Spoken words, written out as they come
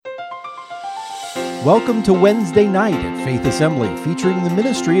Welcome to Wednesday night at Faith Assembly, featuring the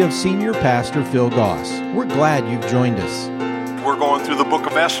ministry of Senior Pastor Phil Goss. We're glad you've joined us. We're going through the book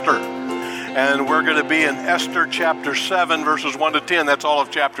of Esther, and we're going to be in Esther chapter 7, verses 1 to 10. That's all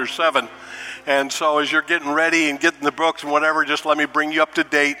of chapter 7. And so as you're getting ready and getting the books and whatever, just let me bring you up to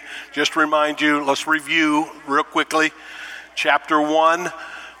date. Just remind you, let's review real quickly. Chapter 1,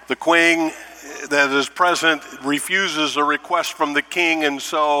 the queen that is present refuses a request from the king, and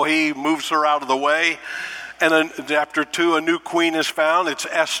so he moves her out of the way. And in chapter 2, a new queen is found. It's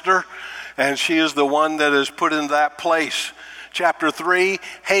Esther, and she is the one that is put in that place. Chapter 3,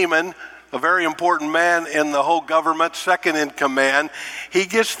 Haman, a very important man in the whole government, second in command, he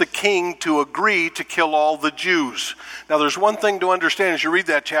gets the king to agree to kill all the Jews. Now, there's one thing to understand as you read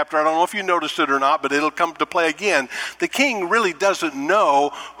that chapter. I don't know if you noticed it or not, but it'll come to play again. The king really doesn't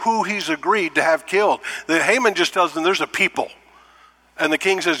know who he's agreed to have killed. Haman just tells them there's a people. And the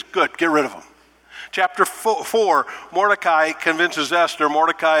king says, good, get rid of them. Chapter 4, Mordecai convinces Esther.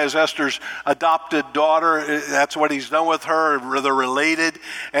 Mordecai is Esther's adopted daughter. That's what he's done with her. They're related.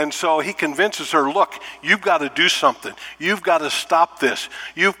 And so he convinces her, look, you've got to do something. You've got to stop this.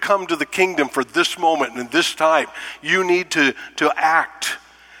 You've come to the kingdom for this moment and this time. You need to act.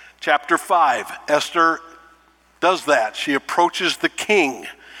 Chapter 5, Esther does that. She approaches the king.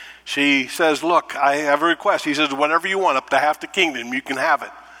 She says, look, I have a request. He says, whatever you want, up to half the kingdom, you can have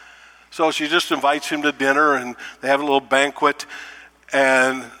it. So she just invites him to dinner, and they have a little banquet.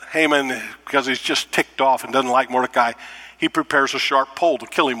 And Haman, because he's just ticked off and doesn't like Mordecai, he prepares a sharp pole to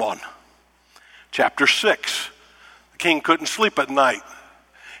kill him on. Chapter 6, the king couldn't sleep at night.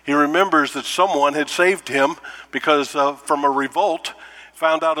 He remembers that someone had saved him because from a revolt,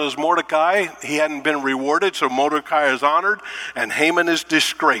 found out it was Mordecai. He hadn't been rewarded, so Mordecai is honored, and Haman is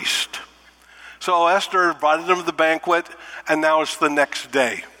disgraced. So Esther invited him to the banquet, and now it's the next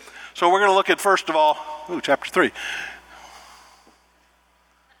day. So we're going to look at, first of all, chapter 3.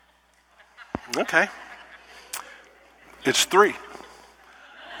 Okay. It's 3.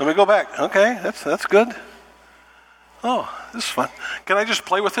 Let me go back. Okay, that's good. Oh, this is fun. Can I just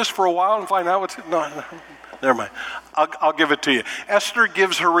play with this for a while and find out what's... No, never mind. I'll give it to you. Esther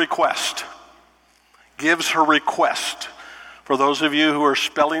gives her request. For those of you who are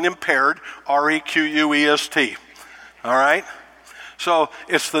spelling impaired, R-E-Q-U-E-S-T. All right? So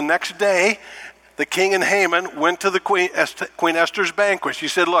it's the next day. The king and Haman went to the Queen Esther's banquet. She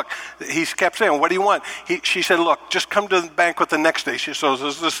said, look, he kept saying, what do you want? She said, look, just come to the banquet the next day. So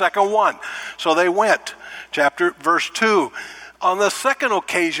this is the second one. So they went. Verse 2. On the second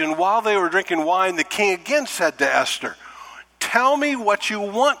occasion, while they were drinking wine, the king again said to Esther, tell me what you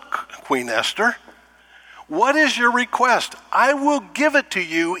want, Queen Esther. What is your request? I will give it to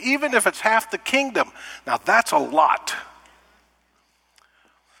you, even if it's half the kingdom. Now, that's a lot.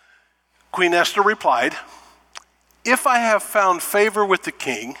 Queen Esther replied, if I have found favor with the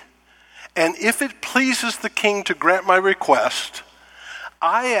king, and if it pleases the king to grant my request,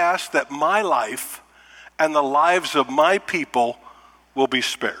 I ask that my life and the lives of my people will be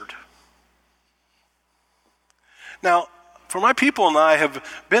spared. Now, for my people and I have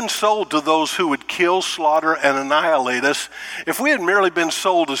been sold to those who would kill, slaughter, and annihilate us. If we had merely been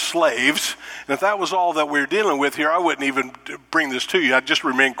sold as slaves, and if that was all that we were dealing with here, I wouldn't even bring this to you. I'd just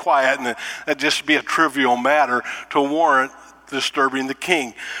remain quiet, and that'd just be a trivial matter to warrant disturbing the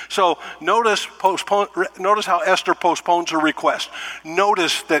king. So notice how Esther postpones her request.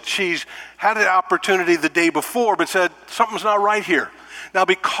 Notice that she's had an opportunity the day before, but said, something's not right here. Now,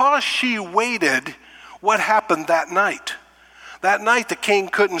 because she waited, what happened that night? That night, the king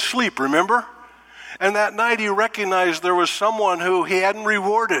couldn't sleep, remember? And that night, he recognized there was someone who he hadn't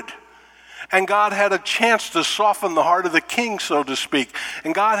rewarded. And God had a chance to soften the heart of the king, so to speak.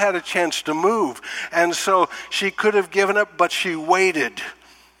 And God had a chance to move. And so she could have given up, but she waited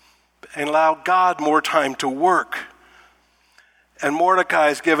and allowed God more time to work. And Mordecai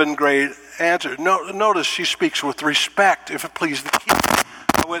is given great answer. Notice she speaks with respect, if it please the king.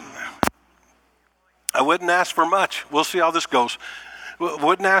 I wouldn't ask for much. We'll see how this goes.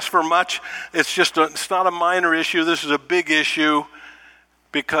 Wouldn't ask for much. It's not a minor issue. This is a big issue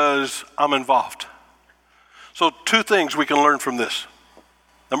because I'm involved. So 2 things we can learn from this.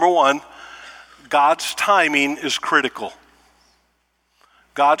 Number 1, God's timing is critical.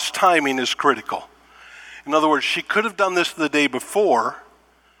 God's timing is critical. In other words, she could have done this the day before,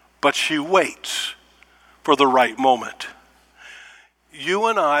 but she waits for the right moment. You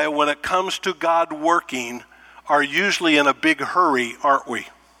and I, when it comes to God working, are usually in a big hurry, aren't we?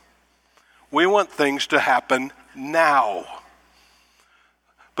 We want things to happen now.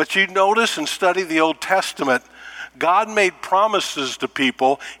 But you notice and study the Old Testament, God made promises to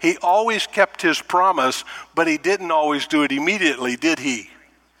people. He always kept his promise, but he didn't always do it immediately, did he?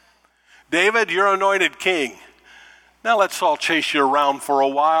 David, you're anointed king. Now let's all chase you around for a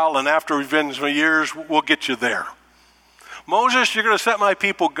while, and after we've been some years, we'll get you there. Moses, you're going to set my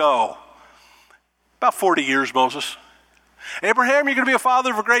people go. About 40 years, Moses. Abraham, you're going to be a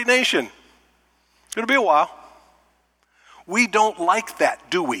father of a great nation. It's going to be a while. We don't like that,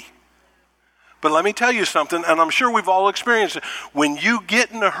 do we? But let me tell you something, and I'm sure we've all experienced it. When you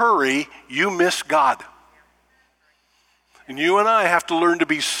get in a hurry, you miss God. And you and I have to learn to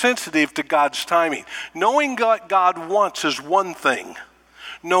be sensitive to God's timing. Knowing what God wants is one thing.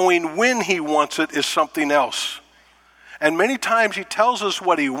 Knowing when he wants it is something else. And many times he tells us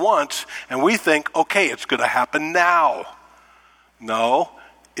what he wants, and we think, okay, it's going to happen now. No,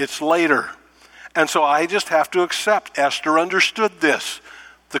 it's later. And so I just have to accept Esther understood this,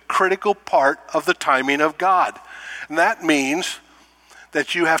 the critical part of the timing of God. And that means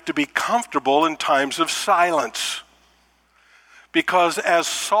that you have to be comfortable in times of silence. Because as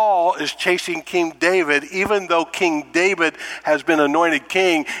Saul is chasing King David, even though King David has been anointed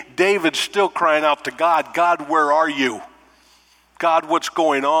king, David's still crying out to God, God, where are you? God, what's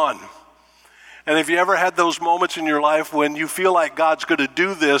going on? And have you ever had those moments in your life when you feel like God's going to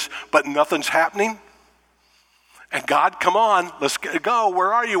do this, but nothing's happening? And God, come on, let's go.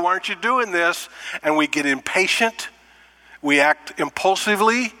 Where are you? Why aren't you doing this? And we get impatient. We act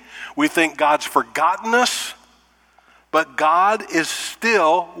impulsively. We think God's forgotten us. But God is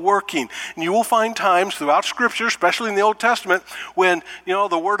still working. And you will find times throughout Scripture, especially in the Old Testament, when,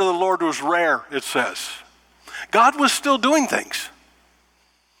 the word of the Lord was rare, it says. God was still doing things.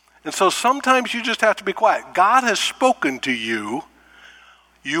 And so sometimes you just have to be quiet. God has spoken to you.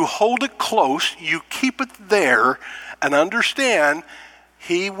 You hold it close. You keep it there and understand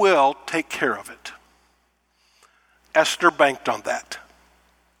he will take care of it. Esther banked on that.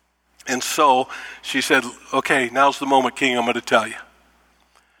 And so she said, okay, now's the moment, King, I'm going to tell you.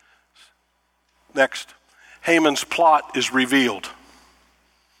 Next, Haman's plot is revealed.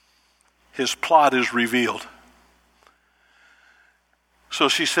 His plot is revealed. So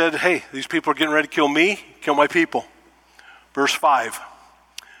she said, hey, these people are getting ready to kill me, kill my people. Verse 5.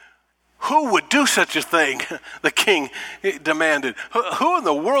 Who would do such a thing? The king demanded. Who in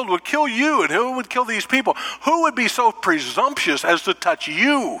the world would kill you, and who would kill these people? Who would be so presumptuous as to touch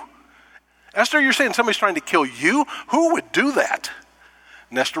you? Esther, you're saying somebody's trying to kill you? Who would do that?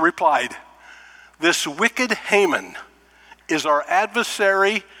 And Esther replied, this wicked Haman is our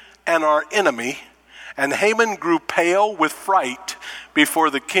adversary and our enemy. And Haman grew pale with fright before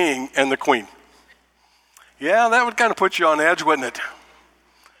the king and the queen. Yeah, that would kind of put you on edge, wouldn't it?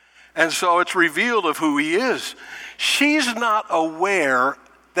 And so it's revealed of who he is. She's not aware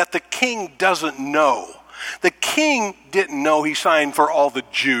that the king doesn't know. The king didn't know he signed for all the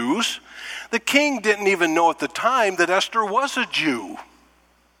Jews. The king didn't even know at the time that Esther was a Jew.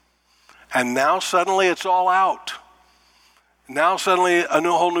 And now suddenly it's all out. Now suddenly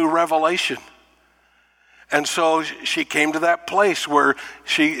whole new revelation. And so she came to that place where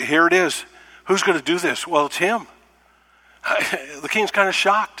here it is. Who's going to do this? Well, it's him. The king's kind of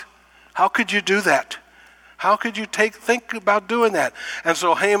shocked. How could you do that? How could you think about doing that? And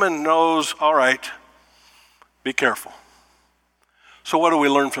so Haman knows, all right, be careful. So what do we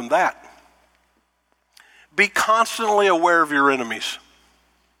learn from that? Be constantly aware of your enemies.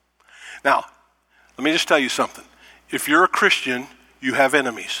 Now, let me just tell you something. If you're a Christian, you have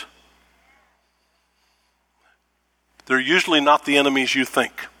enemies. They're usually not the enemies you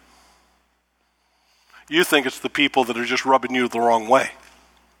think. You think it's the people that are just rubbing you the wrong way.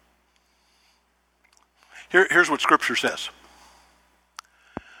 Here's what Scripture says.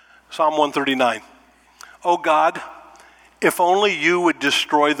 Psalm 139. Oh God, if only you would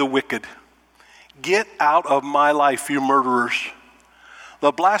destroy the wicked. Get out of my life, you murderers.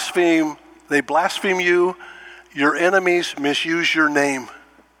 They blaspheme you. Your enemies misuse your name.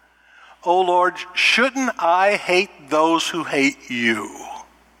 Oh Lord, shouldn't I hate those who hate you?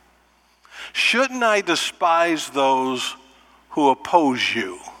 Shouldn't I despise those who oppose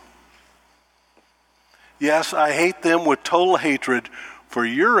you? Yes, I hate them with total hatred, for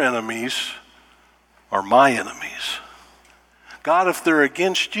your enemies are my enemies. God, if they're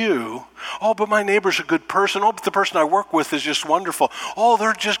against you, oh, but my neighbor's a good person. Oh, but the person I work with is just wonderful. Oh,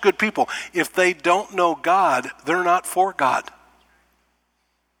 they're just good people. If they don't know God, they're not for God.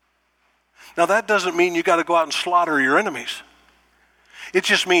 Now, that doesn't mean you got to go out and slaughter your enemies. It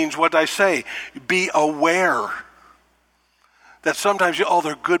just means what I say, be aware that sometimes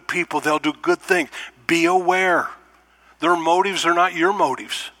they're good people. They'll do good things. Be aware. Their motives are not your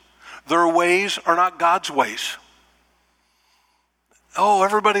motives. Their ways are not God's ways. Oh,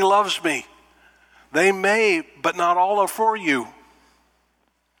 everybody loves me. They may, but not all are for you.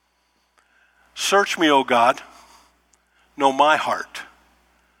 Search me, O God. Know my heart.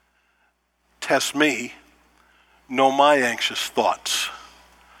 Test me. Know my anxious thoughts.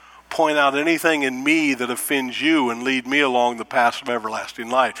 Point out anything in me that offends you and lead me along the path of everlasting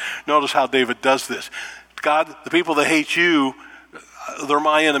life. Notice how David does this. God, the people that hate you, they're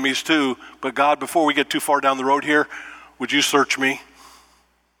my enemies too. But God, before we get too far down the road here, would you search me?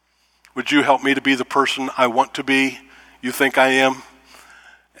 Would you help me to be the person I want to be, you think I am?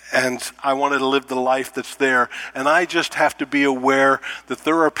 And I wanted to live the life that's there. And I just have to be aware that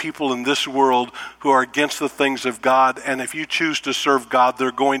there are people in this world who are against the things of God. And if you choose to serve God,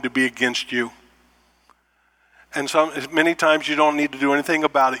 they're going to be against you. And many times you don't need to do anything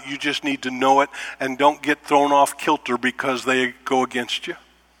about it. You just need to know it and don't get thrown off kilter because they go against you.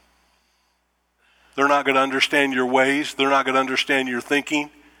 They're not going to understand your ways. They're not going to understand your thinking.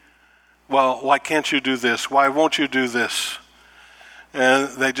 Well, why can't you do this? Why won't you do this? And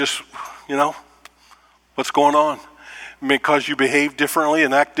they just, what's going on? Because you behave differently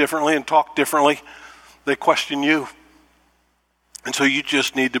and act differently and talk differently, they question you. And so you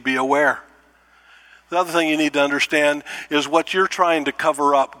just need to be aware. The other thing you need to understand is what you're trying to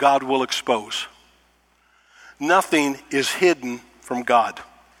cover up, God will expose. Nothing is hidden from God.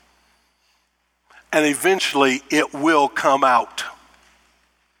 And eventually it will come out.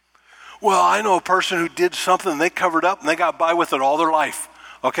 Well, I know a person who did something and they covered up and they got by with it all their life.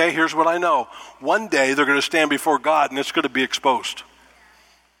 Okay, here's what I know. One day they're going to stand before God and it's going to be exposed.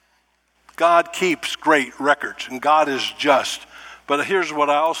 God keeps great records and God is just. But here's what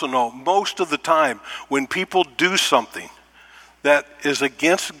I also know. Most of the time when people do something that is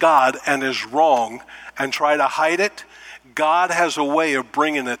against God and is wrong and try to hide it, God has a way of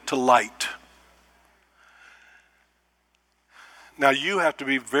bringing it to light. Now you and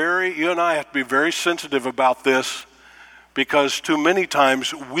I have to be very sensitive about this because too many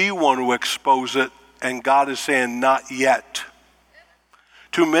times we want to expose it and God is saying not yet.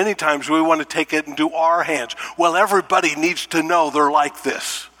 Too many times we want to take it into our hands. Well, everybody needs to know they're like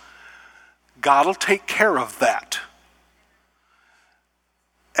this. God will take care of that.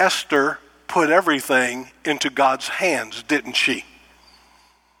 Esther put everything into God's hands, didn't she?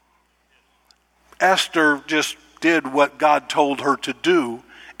 Esther just did what God told her to do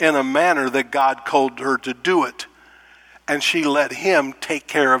in a manner that God told her to do it. And she let him take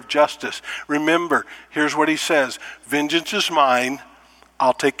care of justice. Remember, here's what he says. Vengeance is mine.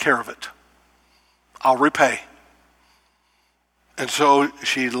 I'll take care of it. I'll repay. And so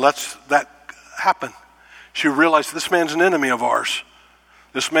she lets that happen. She realized this man's an enemy of ours.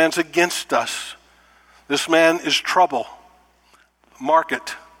 This man's against us. This man is trouble. Mark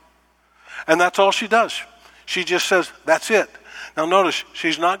it. And that's all she does. She just says, that's it. Now notice,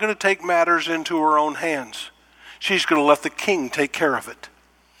 she's not going to take matters into her own hands. She's going to let the king take care of it.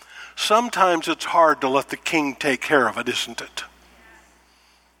 Sometimes it's hard to let the king take care of it, isn't it?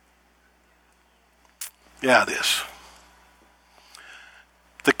 Yeah, it is.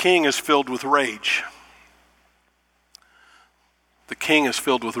 The king is filled with rage. The king is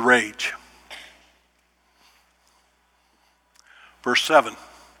filled with rage. Verse 7.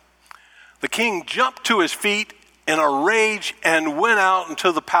 The king jumped to his feet in a rage and went out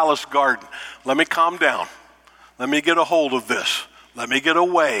into the palace garden. Let me calm down. Let me get a hold of this. Let me get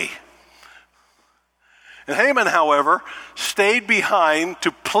away. And Haman, however, stayed behind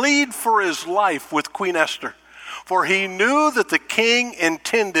to plead for his life with Queen Esther, for he knew that the king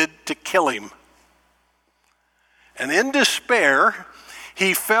intended to kill him. And in despair,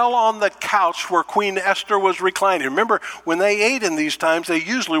 he fell on the couch where Queen Esther was reclining. Remember, when they ate in these times, they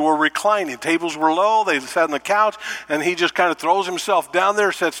usually were reclining. Tables were low, they sat on the couch, and he just kind of throws himself down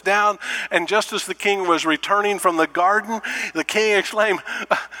there, sits down, and just as the king was returning from the garden, the king exclaimed,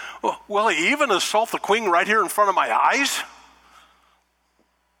 will he even assault the queen right here in front of my eyes?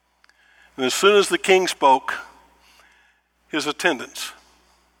 And as soon as the king spoke, his attendants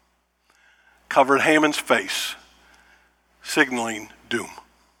covered Haman's face, signaling doom.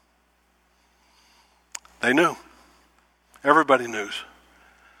 They knew. Everybody knew.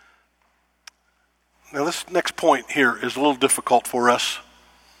 Now this next point here is a little difficult for us.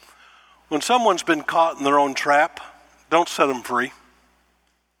 When someone's been caught in their own trap, don't set them free.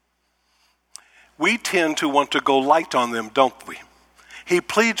 We tend to want to go light on them, don't we? He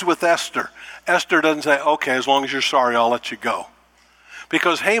pleads with Esther. Esther doesn't say, okay, as long as you're sorry, I'll let you go.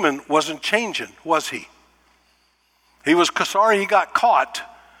 Because Haman wasn't changing, was he? He was sorry he got caught,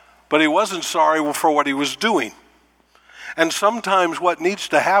 but he wasn't sorry for what he was doing. And sometimes what needs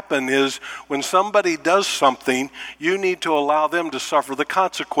to happen is when somebody does something, you need to allow them to suffer the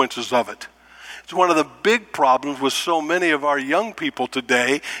consequences of it. It's one of the big problems with so many of our young people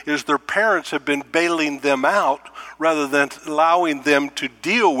today is their parents have been bailing them out rather than allowing them to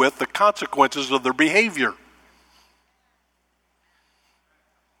deal with the consequences of their behavior.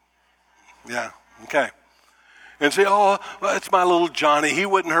 Yeah, okay. And say, oh, well, it's my little Johnny. He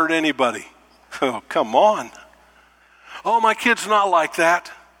wouldn't hurt anybody. Oh, come on. Oh, my kid's not like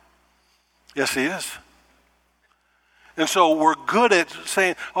that. Yes, he is. And so we're good at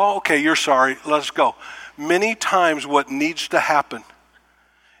saying, oh, okay, you're sorry, let's go. Many times what needs to happen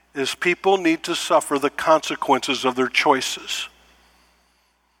is people need to suffer the consequences of their choices.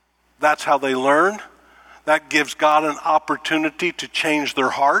 That's how they learn. That gives God an opportunity to change their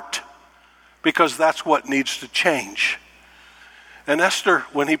heart, because that's what needs to change. And Esther,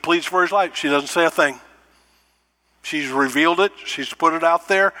 when he pleads for his life, she doesn't say a thing. She's revealed it. She's put it out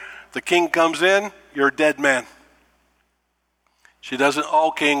there. The king comes in, you're a dead man. She doesn't,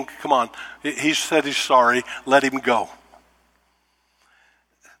 oh, king, come on. He said he's sorry. Let him go.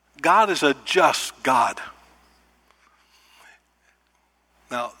 God is a just God.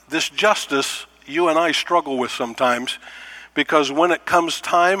 Now, this justice, you and I struggle with sometimes, because when it comes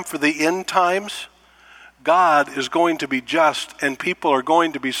time for the end times, God is going to be just and people are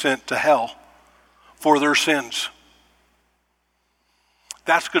going to be sent to hell for their sins.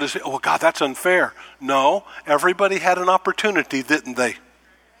 That's going to say, oh, God, that's unfair. No, everybody had an opportunity, didn't they?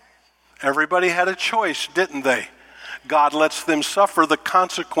 Everybody had a choice, didn't they? God lets them suffer the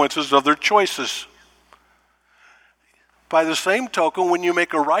consequences of their choices. By the same token, when you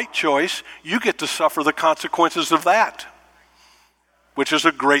make a right choice, you get to suffer the consequences of that, which is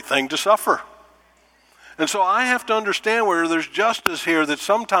a great thing to suffer. And so I have to understand where there's justice here that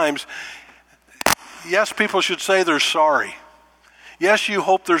sometimes, yes, people should say they're sorry. Yes, you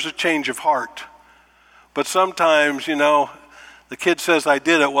hope there's a change of heart. But sometimes, the kid says, I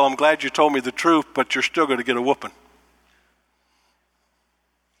did it. Well, I'm glad you told me the truth, but you're still going to get a whooping.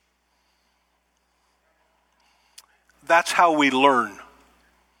 That's how we learn.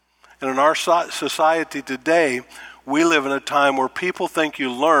 And in our society today, we live in a time where people think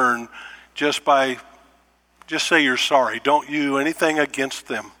you learn just say you're sorry. Don't you do anything against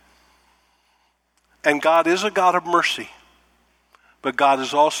them. And God is a God of mercy. But God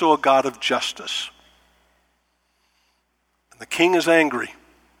is also a God of justice. And the king is angry,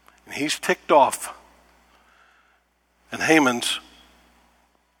 and he's ticked off. And Haman's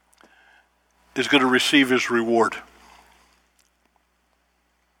is going to receive his reward.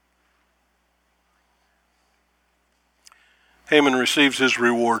 Haman receives his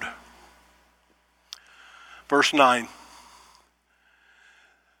reward. Verse 9.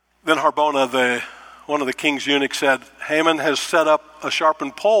 Then Harbona, one of the king's eunuchs, said, Haman has set up a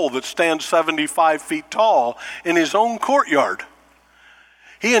sharpened pole that stands 75 feet tall in his own courtyard.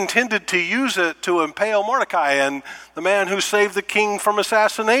 He intended to use it to impale Mordecai and the man who saved the king from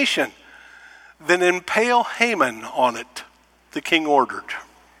assassination. Then impale Haman on it, the king ordered.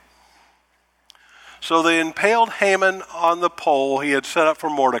 So they impaled Haman on the pole he had set up for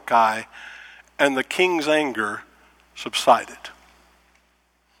Mordecai, and the king's anger subsided.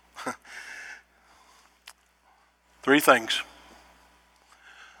 Three things.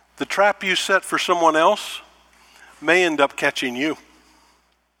 The trap you set for someone else may end up catching you.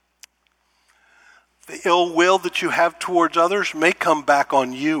 The ill will that you have towards others may come back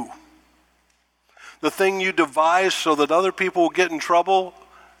on you. The thing you devise so that other people will get in trouble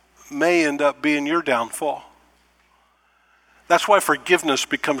may end up being your downfall. That's why forgiveness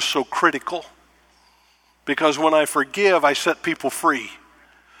becomes so critical. Because when I forgive, I set people free.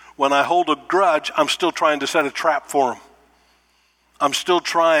 When I hold a grudge, I'm still trying to set a trap for them. I'm still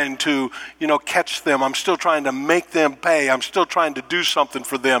trying to, catch them. I'm still trying to make them pay. I'm still trying to do something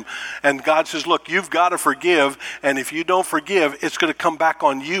for them. And God says, look, you've got to forgive. And if you don't forgive, it's going to come back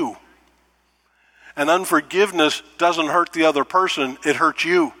on you. And unforgiveness doesn't hurt the other person. It hurts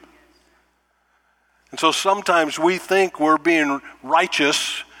you. And so sometimes we think we're being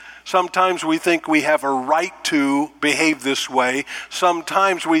righteous. Sometimes we think we have a right to behave this way.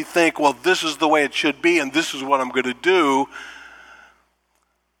 Sometimes we think, well, this is the way it should be and this is what I'm going to do.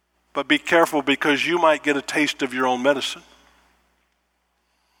 But be careful, because you might get a taste of your own medicine.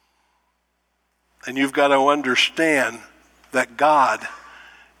 And you've got to understand that God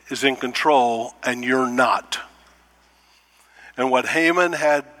is in control and you're not. And what Haman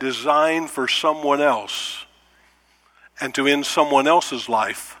had designed for someone else and to end someone else's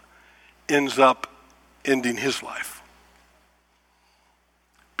life ends up ending his life.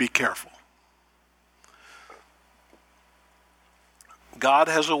 Be careful. God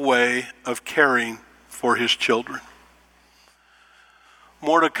has a way of caring for his children.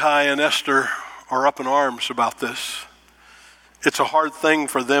 Mordecai and Esther are up in arms about this. It's a hard thing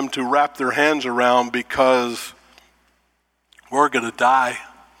for them to wrap their hands around because we're going to die.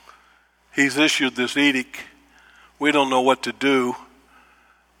 He's issued this edict. We don't know what to do.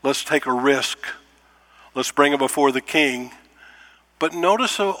 Let's take a risk. Let's bring it before the king. But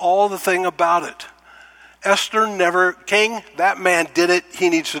notice all the thing about it. Esther never, king, that man did it. He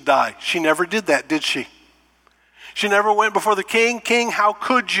needs to die. She never did that, did she? She never went before the king. King, how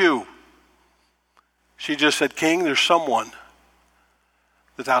could you? She just said, king, there's someone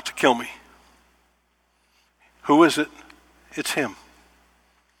that's out to kill me. Who is it? It's him.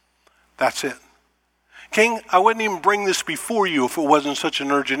 That's it. King, I wouldn't even bring this before you if it wasn't such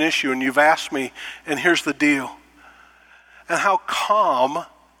an urgent issue, and you've asked me, and here's the deal. And how calm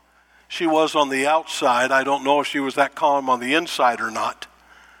she was on the outside. I don't know if she was that calm on the inside or not.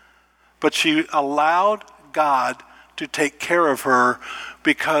 But she allowed God to take care of her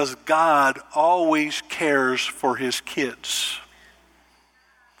because God always cares for his kids.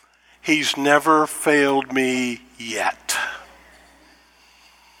 He's never failed me yet.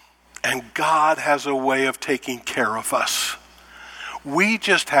 And God has a way of taking care of us. We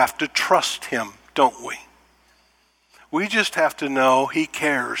just have to trust him, don't we? We just have to know he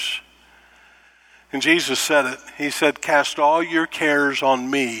cares. And Jesus said it. He said, cast all your cares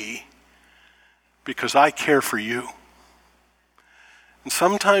on me because I care for you. And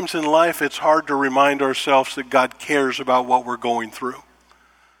sometimes in life it's hard to remind ourselves that God cares about what we're going through.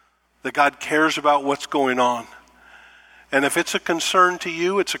 That God cares about what's going on. And if it's a concern to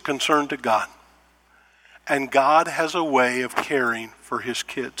you, it's a concern to God. And God has a way of caring for his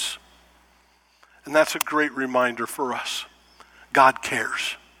kids. And that's a great reminder for us. God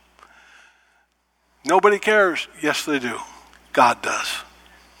cares. Nobody cares. Yes, they do. God does.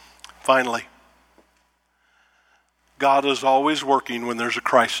 Finally, God is always working when there's a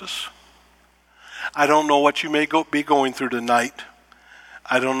crisis. I don't know what you may be going through tonight.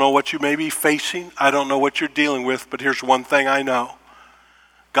 I don't know what you may be facing. I don't know what you're dealing with, but here's one thing I know.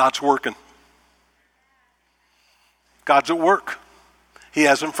 God's working. God's at work. He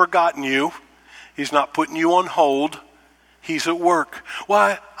hasn't forgotten you. He's not putting you on hold. He's at work.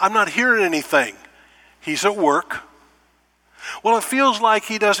 Why? I'm not hearing anything. He's at work. Well, it feels like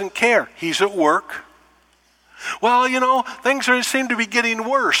he doesn't care. He's at work. Well, things seem to be getting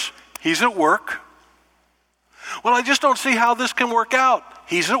worse. He's at work. Well, I just don't see how this can work out.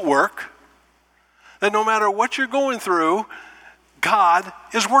 He's at work. That no matter what you're going through, God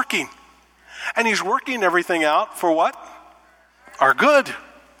is working. And he's working everything out for what? Our good.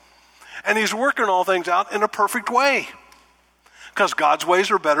 And he's working all things out in a perfect way. Because God's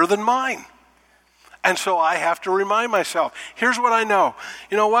ways are better than mine. And so I have to remind myself, here's what I know.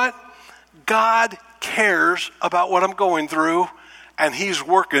 You know what? God cares about what I'm going through, and he's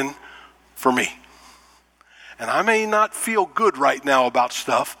working for me. And I may not feel good right now about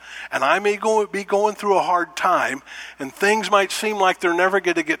stuff, and I may be going through a hard time, and things might seem like they're never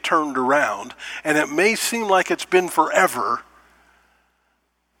going to get turned around, and it may seem like it's been forever,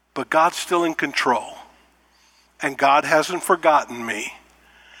 but God's still in control, and God hasn't forgotten me,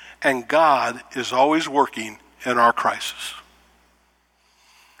 and God is always working in our crisis.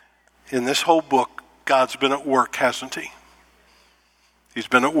 In this whole book, God's been at work, hasn't he? He's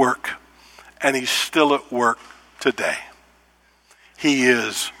been at work, and he's still at work today. He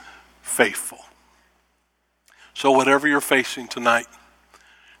is faithful. So whatever you're facing tonight,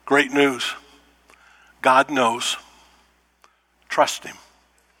 great news. God knows. Trust him.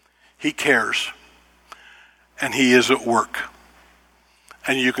 He cares. And he is at work.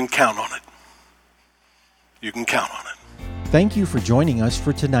 And you can count on it. You can count on it. Thank you for joining us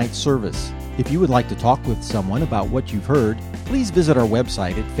for tonight's service. If you would like to talk with someone about what you've heard, please visit our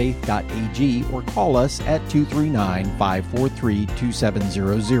website at faith.ag or call us at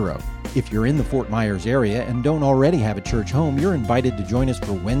 239-543-2700. If you're in the Fort Myers area and don't already have a church home, you're invited to join us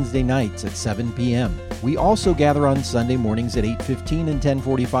for Wednesday nights at 7 p.m. We also gather on Sunday mornings at 8:15 and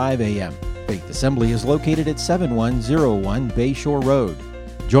 10:45 a.m. Faith Assembly is located at 7101 Bayshore Road.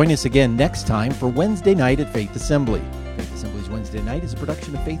 Join us again next time for Wednesday night at Faith Assembly. Faith Assembly's Wednesday Night is a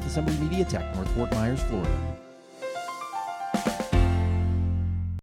production of Faith Assembly Media Tech, North Fort Myers, Florida.